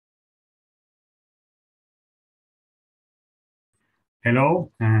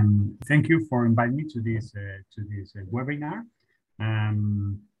Hello, and thank you for inviting me to this webinar. I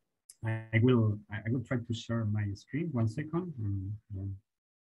will try to share my screen. 1 second.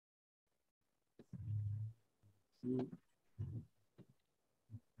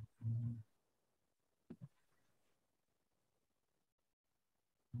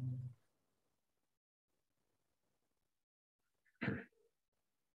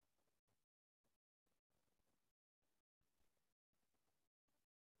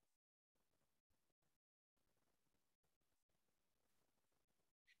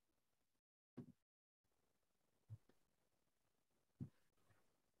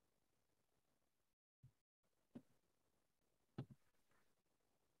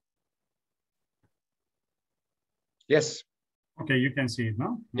 Yes. Okay, you can see it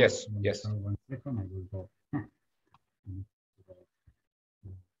now? Yes, yes. 1 second, I will go.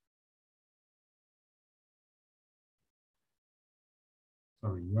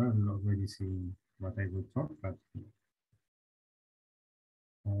 Sorry, you are already seeing what I will talk, but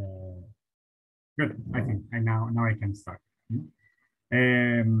good. I think now I can start.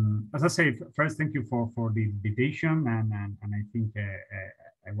 As I said, first, thank you for the invitation, and I think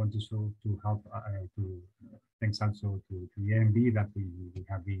I want to help to thanks also to the RMB that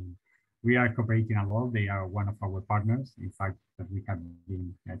we are cooperating a lot. They are one of our partners. In fact, that we have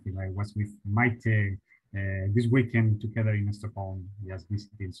been. I think I was with Maite this weekend together in Stockholm, just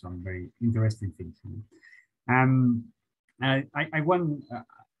visiting some very interesting things. I want.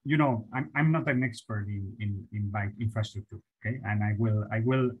 I'm not an expert in bike infrastructure, okay? And I will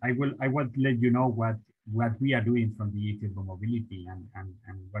let you know what we are doing from the urban mobility and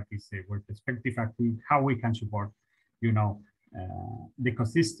what is our perspective, how we can support, the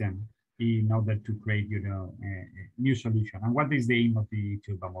ecosystem in order to create, a new solution. And what is the aim of the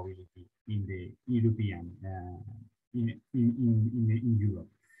urban mobility in the European, in Europe?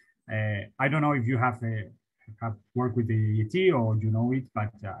 I don't know if you have worked with the ET or you know it,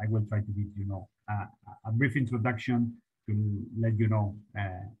 but I will try to give a brief introduction to let you know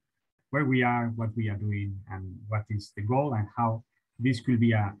where we are, what we are doing, and what is the goal, and how this could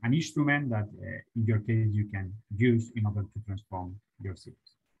be an instrument that, in your case, you can use in order to transform your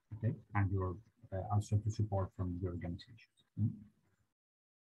cities, okay, and your also to support from your organizations.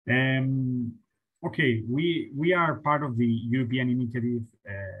 Okay, we are part of the European initiative.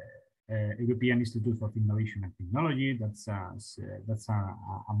 European Institute for Innovation and Technology. That's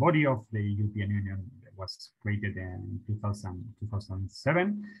a body of the European Union that was created in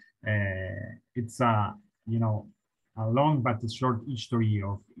 2007. It's a long but short history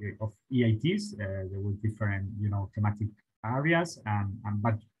of EITs. There were different thematic areas,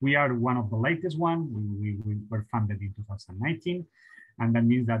 but we are one of the latest one. We were funded in 2019. And that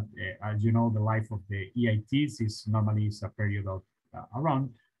means that, as you know, the life of the EITs is normally a period of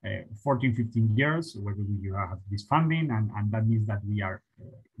around 14, 15 years where you have this funding, and that means that we are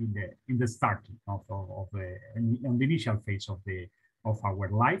in the start of the initial phase of our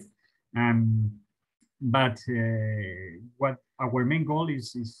life. But what our main goal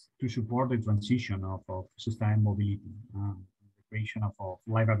is to support the transition of sustainable mobility, the creation of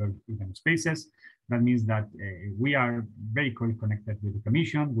livable urban spaces. That means that we are very connected with the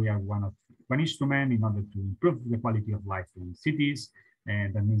Commission. We are one instrument in order to improve the quality of life in cities.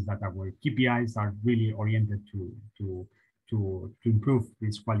 And that means that our KPIs are really oriented to improve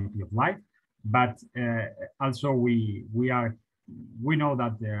this quality of life. But also we know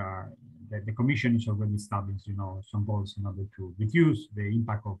that the Commission is already established, some goals in order to reduce the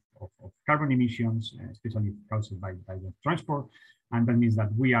impact of carbon emissions, especially caused by the transport. And that means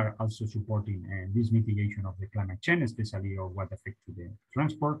that we are also supporting this mitigation of the climate change, especially of what affects the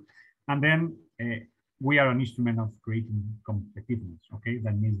transport. And then we are an instrument of creating competitiveness. Okay,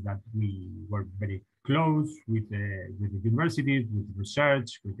 that means that we work very close with the universities, with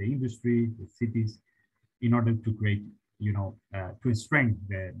research, with the industry, with cities, in order to create, to strengthen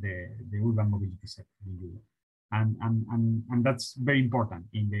the urban mobility sector in Europe. And that's very important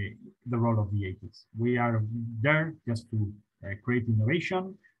in the role of the EITs. We are there just to create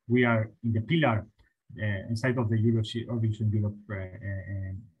innovation. We are in the pillar inside of the Horizon Europe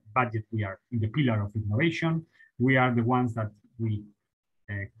budget. We are in the pillar of innovation. We are the ones that we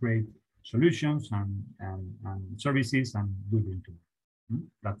create solutions and services, and we will do.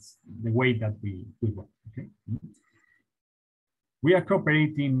 That's the way that we work. Okay. We are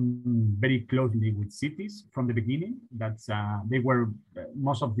cooperating very closely with cities from the beginning. That's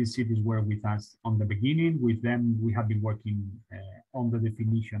most of these cities were with us on the beginning. With them, we have been working on the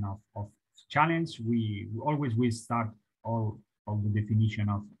definition of challenge. We start all the definition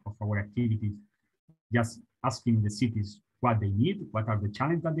of our activities, just asking the cities what they need, what are the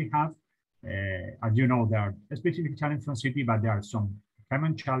challenges that they have. As you know, there are specific challenges from city, but there are some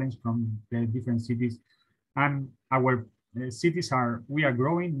common challenges from the different cities. And our cities we are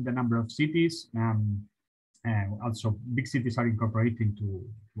growing the number of cities. And also big cities are incorporating to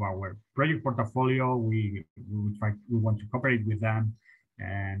our project portfolio. We want to cooperate with them.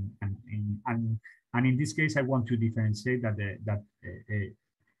 And in this case, I want to differentiate that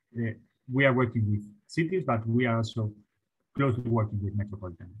we are working with cities, but we are also closely working with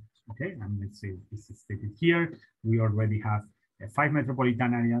metropolitan areas. Okay, and let's say this is stated here. We already have 5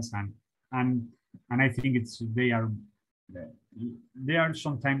 metropolitan areas, and I think they are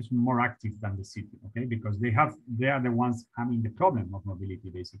sometimes more active than the city. Okay, because they are the ones having the problem of mobility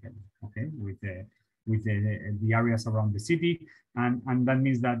basically. Okay, with the areas around the city, and that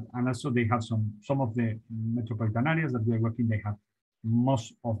means that, and also they have some of the metropolitan areas that we are working. They have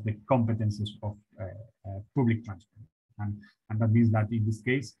most of the competences of public transport, and that means that in this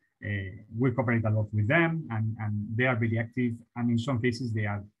case we cooperate a lot with them, and they are very active, and in some cases they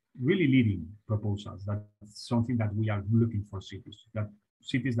are really leading proposals. That's something that we are looking for cities that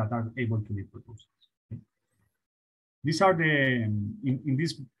are able to lead proposals. Okay. These are in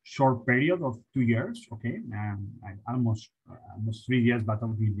this short period of 2 years, okay, almost 3 years, but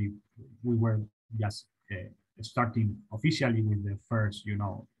obviously we were just starting officially with the first,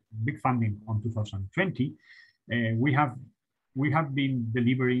 big funding on 2020. We have been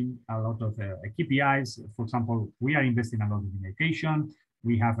delivering a lot of KPIs. For example, we are investing a lot in education.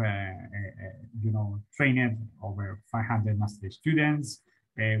 We have, trained over 500 master students.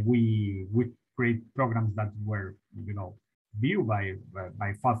 We create programs that were, viewed by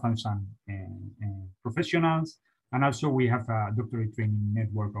 5,000 professionals. And also we have a doctorate training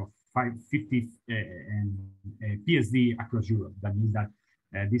network of 550 PhD across Europe. That means that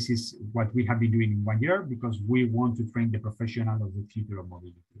this is what we have been doing in 1 year, because we want to train the professional of the future of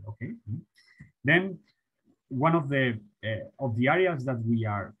mobility. Okay. Then one of the areas that we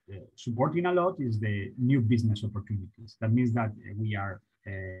are supporting a lot is the new business opportunities. That means that we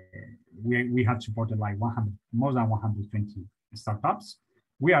have supported like more than 120 startups.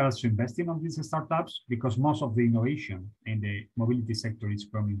 We are also investing on these startups because most of the innovation in the mobility sector is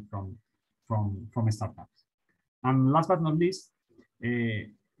coming from startups. And last but not least,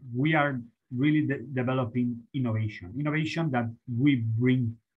 we are really developing innovation that we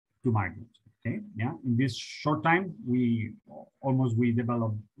bring to market. Okay, yeah. In this short time, we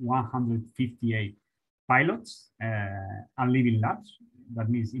developed 158 pilots and living labs. That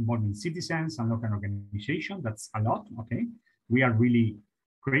means involving citizens and local organizations. That's a lot. Okay, we are really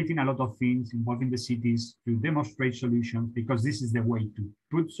creating a lot of things, involving the cities to demonstrate solutions, because this is the way to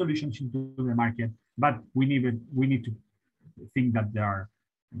put solutions into the market. But we need to think that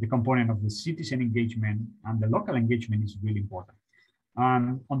the component of the citizen engagement and the local engagement is really important.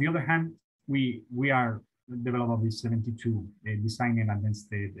 On the other hand, we are developing 72 design and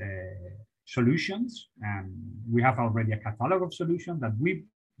advanced solutions, and we have already a catalog of solutions that we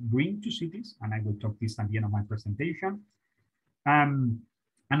bring to cities, and I will talk this at the end of my presentation.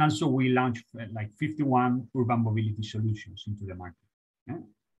 And also we launched like 51 urban mobility solutions into the market,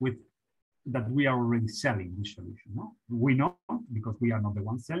 with that we are already selling this solution. No? We know, because we are not the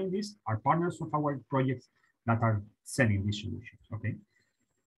ones selling this, are partners of our projects that are selling these solutions. Okay.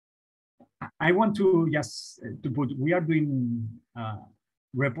 I want to just we are doing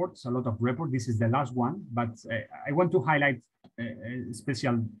reports, a lot of reports. This is the last one, but I want to highlight a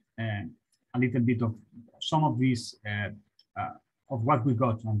little bit of some of these of what we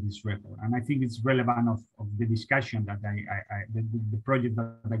got on this report, and I think it's relevant of the discussion that the project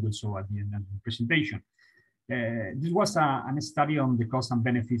that I will show at the end of the presentation. This was a study on the costs and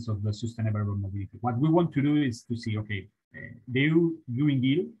benefits of the sustainable urban mobility. What we want to do is to see, okay, the EU Green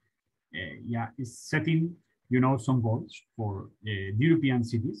Deal is setting, some goals for the European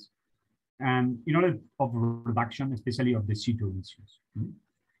cities, and in order of reduction, especially of the CO2 emissions.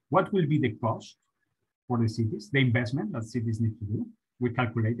 What will be the cost for the cities, the investment that cities need to do? We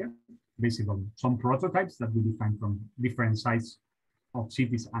calculated based on some prototypes that we defined from different sites of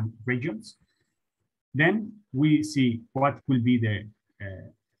cities and regions. Then we see what will be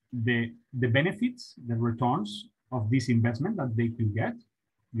the benefits, the returns of this investment that they could get,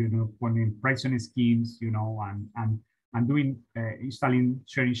 putting pricing schemes, and doing installing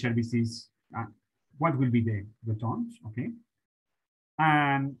sharing services. What will be the returns? Okay,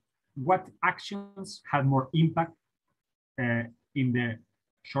 and what actions have more impact in the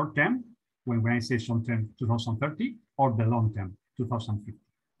short term, when I say short term 2030, or the long term 2050.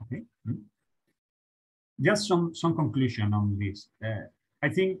 Okay. Just some conclusion on this. I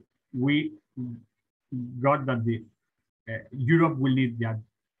think we got that Europe will need that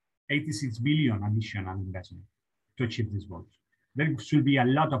 86 billion additional investment to achieve these goals. There should be a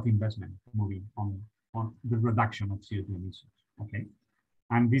lot of investment moving on the reduction of CO2 emissions. Okay,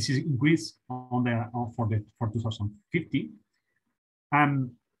 and this is increased for 2050,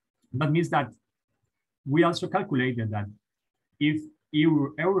 and that means that we also calculated that if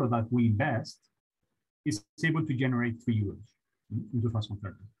euro that we invest is able to generate 3 euros in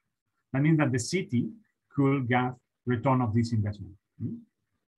 2030, that means that the city could get return of this investment.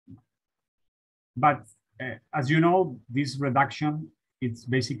 But as you know, this reduction, it's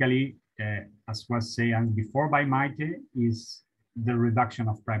basically, as was said before by Maite, is the reduction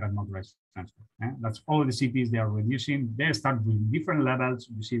of private motorized transport. That's all the cities they are reducing. They start with different levels.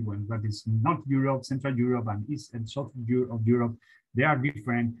 You see, when that is not Europe, Central Europe, and East and South of Europe, there are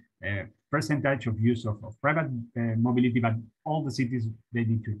different percentage of use of private mobility, but all the cities, they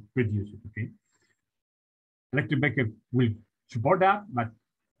need to reduce it, okay? Electric vehicle will support that, but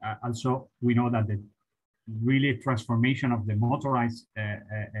also we know that the really transformation of the motorized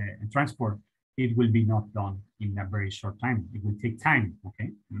transport, it will be not done in a very short time. It will take time,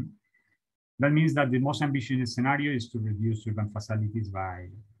 okay? That means that the most ambitious scenario is to reduce urban facilities by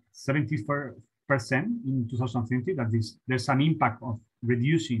 74% in 2020. That is, there's an impact of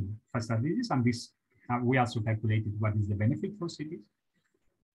reducing facilities, and this we also calculated what is the benefit for cities.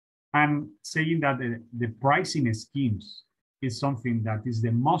 And saying that the pricing schemes is something that is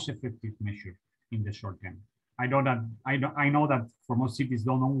the most effective measure in the short term. I know that for most cities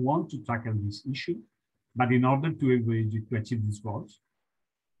don't want to tackle this issue, but in order to achieve these goals,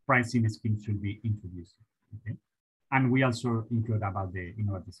 pricing schemes should be introduced. Okay, and we also include about the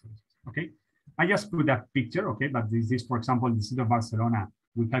innovative services. Okay, I just put that picture. Okay, but this is, for example, in the city of Barcelona,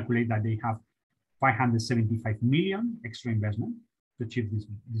 we calculate that they have 575 million extra investment to achieve this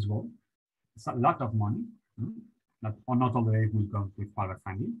goal. It's a lot of money. Not all the way will go with private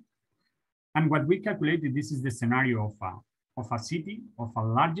funding. And what we calculated, this is the scenario of a city, of a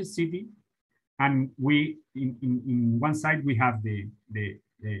larger city, and we in one side we have the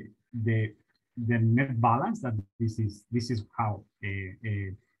net balance, that this is how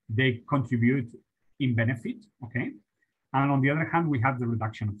they contribute in benefit, okay? And on the other hand, we have the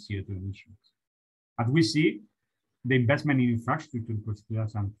reduction of CO2 emissions. As we see, the investment in infrastructure for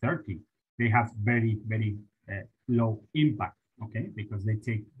 2030, they have very low impact, okay? Because they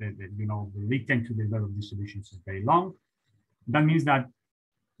take the lead time to develop these solutions is very long. That means that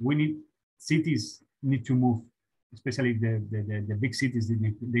cities need to move, especially the big cities,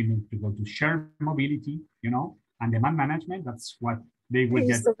 they need to go to shared mobility, and demand management. That's what they will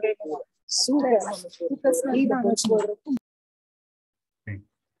get. Okay,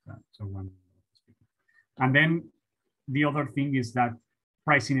 so one. And then the other thing is that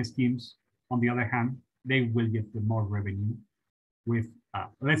pricing schemes, on the other hand, they will get the more revenue with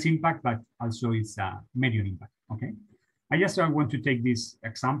less impact, but also it's medium impact, okay? I just want to take this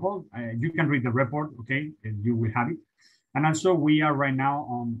example. You can read the report, okay? And you will have it. And also we are right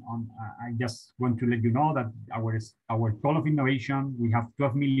now I just want to let you know that our call of innovation, we have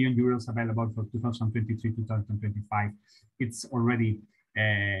 12 million euros available for 2023-2025. It's already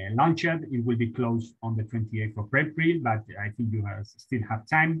launched. It will be closed on the 28th of April, but I think you still have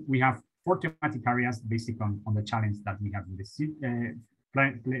time. We have 4 thematic areas based on the challenge that we have in the city,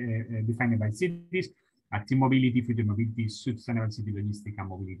 defined by cities: active mobility, future mobility, sustainable city logistics, and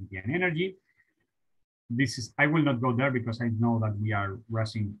mobility and energy. I will not go there because I know that we are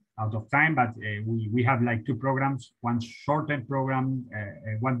rushing out of time, but we have like 2 programs, one short-term program,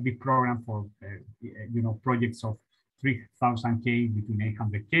 one big program for projects of 3,000K between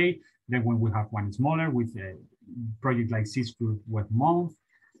 800K. Then when we have one smaller with a project like 6 to 12 months.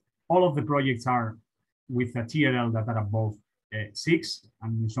 All of the projects are with a TRL that are above 6,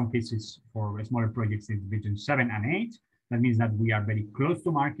 and in some cases for smaller projects it's between 7 and 8. That means that we are very close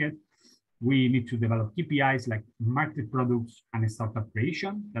to market. We need to develop KPIs like market products and startup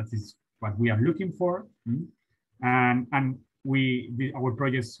creation. That is what we are looking for. And our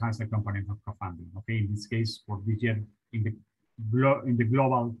projects has a component of co-funding. Okay, in this case for this year in the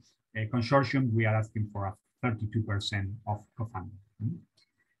global consortium, we are asking for a 32% of co-funding.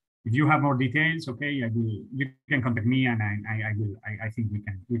 If you have more details, okay, you can contact me, and I think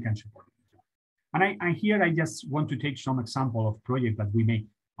we can support it. And here I just want to take some example of projects that we make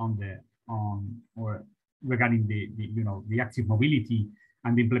or regarding the active mobility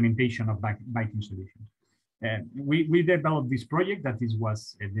and the implementation of biking solutions. We developed this project that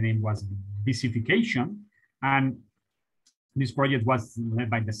the name was Bicification, and this project was led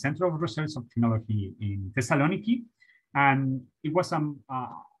by the Center of Research of Technology in Thessaloniki, and it was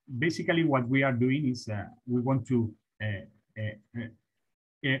basically what we are doing is we want to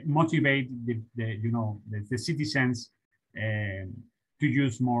motivate the citizens to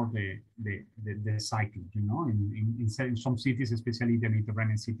use more the cycle. In some cities, especially the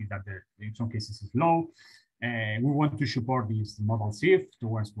Mediterranean cities, that in some cases is low. We want to support this modal shift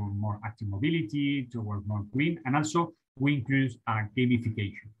towards more active mobility, towards more green, and also we include a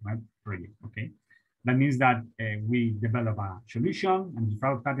gamification, right, project. Okay, that means that we develop a solution and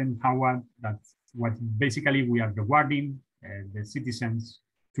develop that empower. That's what basically we are rewarding the citizens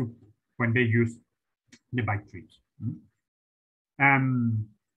to when they use the bike trips.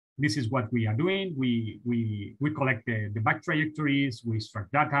 This is what we are doing. We collect the bike trajectories, we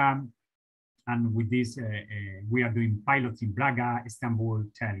extract data, and with this we are doing pilots in Braga, Istanbul,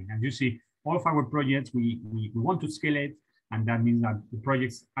 Tallinn. And you see, all of our projects, we want to scale it, and that means that the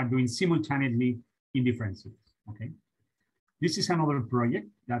projects are doing simultaneously in different cities. Okay. This is another project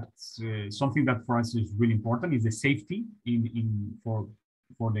that's something that for us is really important, is the safety for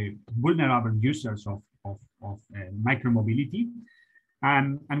the vulnerable users of micromobility.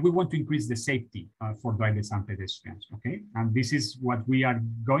 And we want to increase the safety for drivers and pedestrians, okay? And this is what we are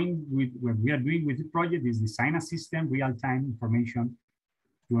going with, what we are doing with the project is design a system, real-time information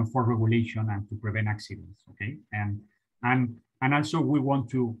to enforce regulation and to prevent accidents, okay? And also we want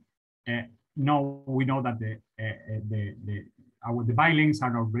to we know that the bike lanes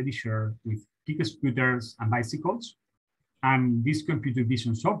are already shared with kick scooters and bicycles, and this computer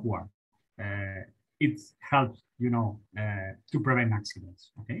vision software it helps to prevent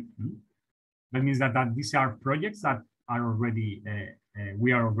accidents. Okay, that means that these are projects that are already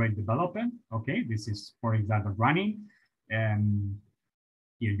we are already developing. Okay, this is for example running. Here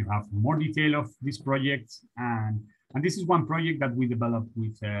you have more detail of these projects, and this is one project that we developed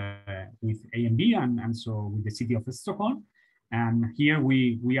with AMB and so with the city of Stockholm. And here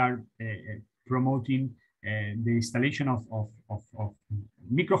we are promoting the installation of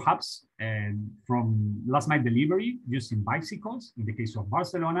micro hubs from last mile delivery using bicycles. In the case of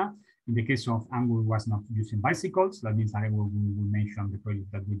Barcelona, in the case of Angle was not using bicycles. That means that we will mention the project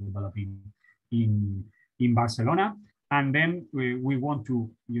that we developed in Barcelona. And then we want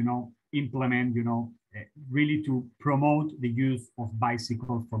to implement really to promote the use of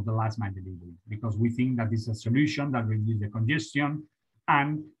bicycles for the last mile delivery, because we think that is a solution that reduces the congestion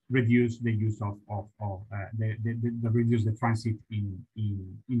and reduce the use reduce the transit in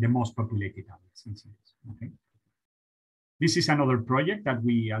the most populated areas in cities. Okay. This is another project that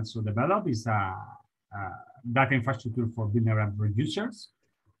we also developed, is a data infrastructure for vulnerable users,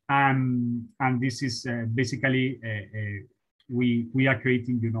 and this is basically we are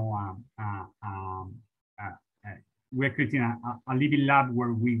creating we are creating a living lab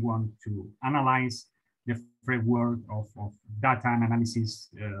where we want to analyze the framework of data and analysis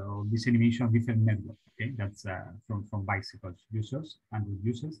dissemination of different networks. Okay, that's from bicycle users and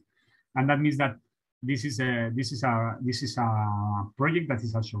users, and that means that this is a project that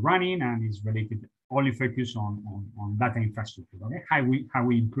is also running and is related only focused on data infrastructure. Okay, how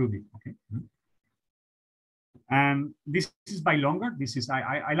we improve it. Okay. And this is by longer. This is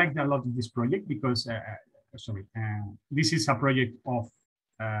I like a lot of this project because this is a project of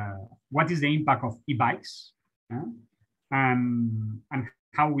what is the impact of e-bikes and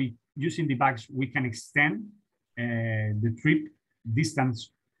how we using the bikes we can extend the trip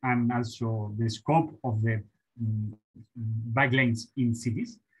distance and also the scope of the bike lanes in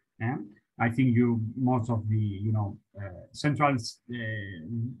cities. I think most of the central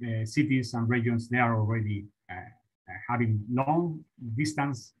cities and regions, they are already having long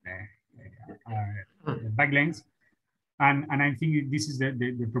distance bike lanes. And I think this is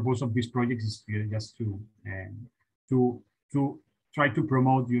the purpose of this project is just to try to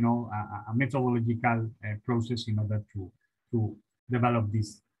promote a methodological process in order to develop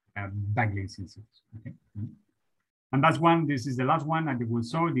these bike lanes in cities. Okay. And that's one. This is the last one that we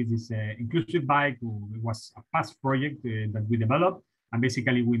saw. This is inclusive bike. It was a past project that we developed, and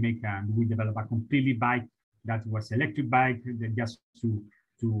basically we develop a completely bike that was electric bike just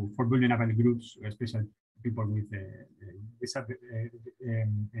for vulnerable groups, especially people with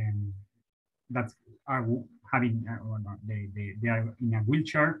that are having they are in a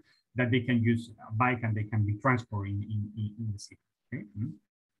wheelchair, that they can use a bike and they can be transported in the city.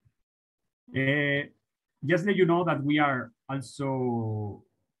 Okay? Just let you know that we are also,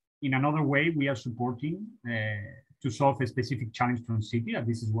 in another way, we are supporting to solve a specific challenge from city, and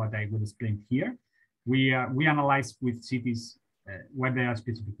this is what I will explain here. We analyze with cities where there are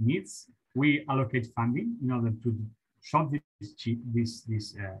specific needs. We allocate funding in order to solve this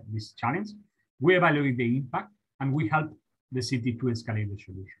challenge. We evaluate the impact, and we help the city to escalate the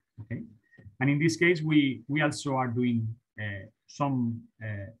solution. Okay, And in this case, we also are doing some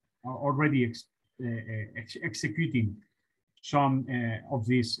already executing some of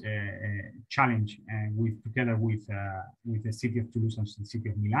this challenge together with the city of Toulouse and the city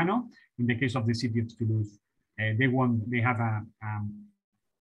of Milano. In the case of the city of Toulouse, they have a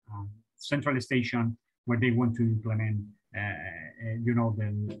central station where they want to implement, you know,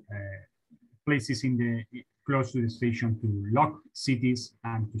 the places in the close to the station to lock cities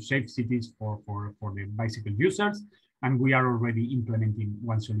and to save cities for the bicycle users. And we are already implementing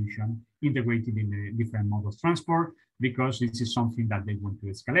one solution integrated in the different modes of transport, because this is something that they want to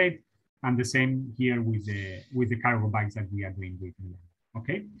escalate. And the same here with the cargo bikes that we are doing with them.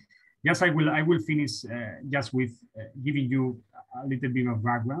 Okay. Yes, I will finish just with giving you a little bit of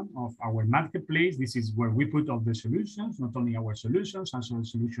background of our marketplace. This is where we put all the solutions, not only our solutions, also the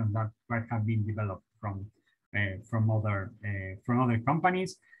solutions that have been developed from other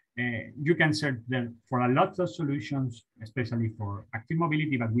companies. You can search there for a lot of solutions, especially for active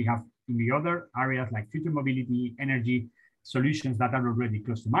mobility, but we have in the other areas like future mobility, energy solutions that are already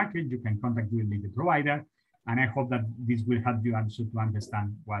close to market. You can contact with the provider, and I hope that this will help you also to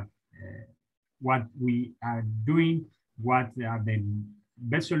understand what we are doing, what are the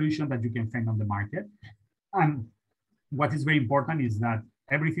best solutions that you can find on the market. And what is very important is that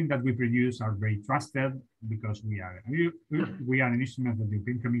everything that we produce are very trusted, because we are an instrument of the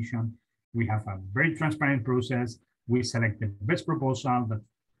European Commission. We have a very transparent process. We select the best proposal that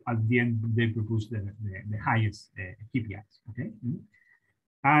at the end they propose the highest KPIs. Okay,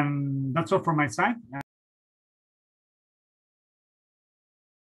 and that's all from my side.